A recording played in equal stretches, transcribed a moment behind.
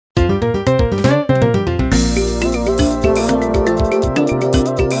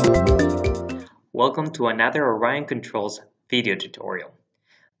Welcome to another Orion Controls video tutorial.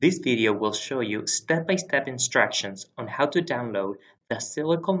 This video will show you step-by-step instructions on how to download the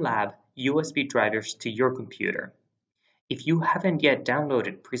Silicon Lab USB drivers to your computer. If you haven't yet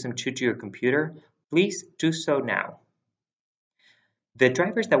downloaded Prism 2 to your computer, please do so now. The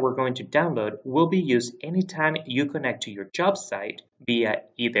drivers that we're going to download will be used anytime you connect to your job site via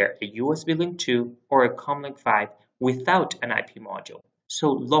either a USB Link 2 or a Comlink 5 without an IP module,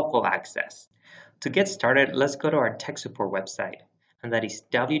 so local access. To get started, let's go to our tech support website, and that is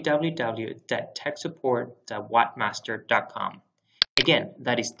www.techsupport.wattmaster.com. Again,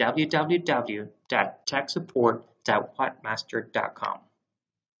 that is www.techsupport.wattmaster.com.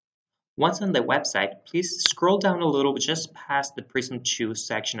 Once on the website, please scroll down a little just past the Prism 2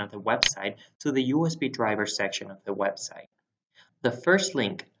 section of the website to the USB driver section of the website. The first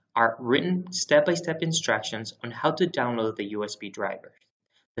link are written step-by-step instructions on how to download the USB drivers.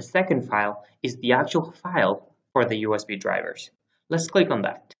 The second file is the actual file for the USB drivers. Let's click on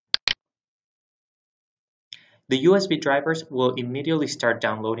that. The USB drivers will immediately start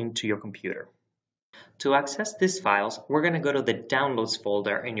downloading to your computer. To access these files, we're going to go to the Downloads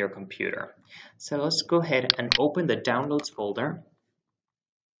folder in your computer. So let's go ahead and open the Downloads folder.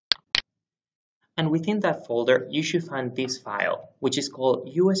 And within that folder, you should find this file, which is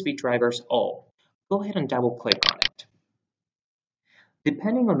called USB Drivers All. Go ahead and double-click on it.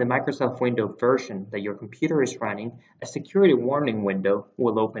 Depending on the Microsoft Windows version that your computer is running, a security warning window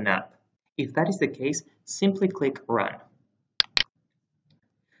will open up. If that is the case, simply click Run.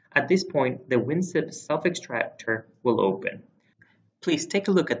 At this point, the WinZip self-extractor will open. Please take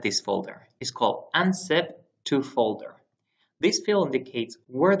a look at this folder. It's called Unzip to Folder. This field indicates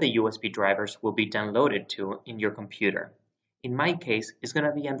where the USB drivers will be downloaded to in your computer. In my case, it's going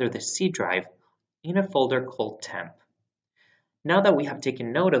to be under the C drive in a folder called Temp. Now that we have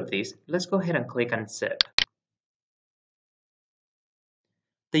taken note of this, let's go ahead and click Unzip.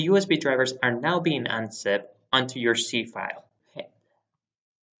 The USB drivers are now being unzipped onto your C file.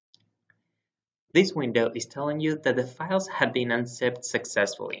 This window is telling you that the files have been unzipped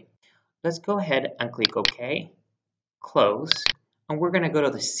successfully. Let's go ahead and click OK, close, and we're going to go to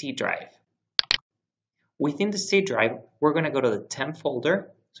the C drive. Within the C drive, we're going to go to the Temp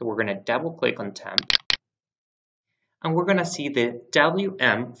folder, so we're going to double click on Temp. And we're going to see the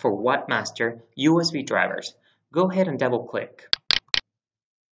WM for WattMaster USB drivers. Go ahead and double click.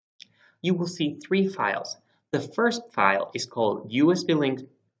 You will see three files. The first file is called USB Link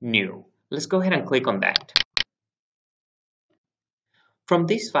New. Let's go ahead and click on that. From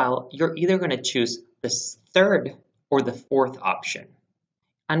this file, you're either going to choose the third or the fourth option.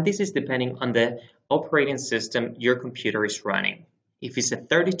 And this is depending on the operating system your computer is running. If it's a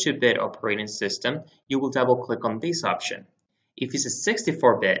 32-bit operating system, you will double-click on this option. If it's a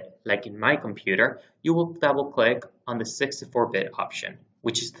 64-bit, like in my computer, you will double-click on the 64-bit option,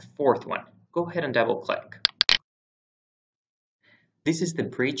 which is the fourth one. Go ahead and double-click. This is the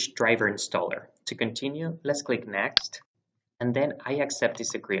Bridge Driver Installer. To continue, let's click Next, and then I accept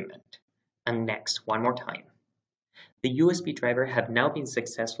this agreement, and Next one more time. The USB driver have now been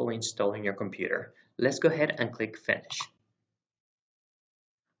successfully installed in your computer. Let's go ahead and click Finish.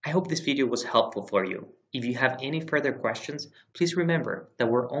 I hope this video was helpful for you. If you have any further questions, please remember that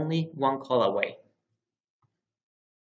we're only one call away.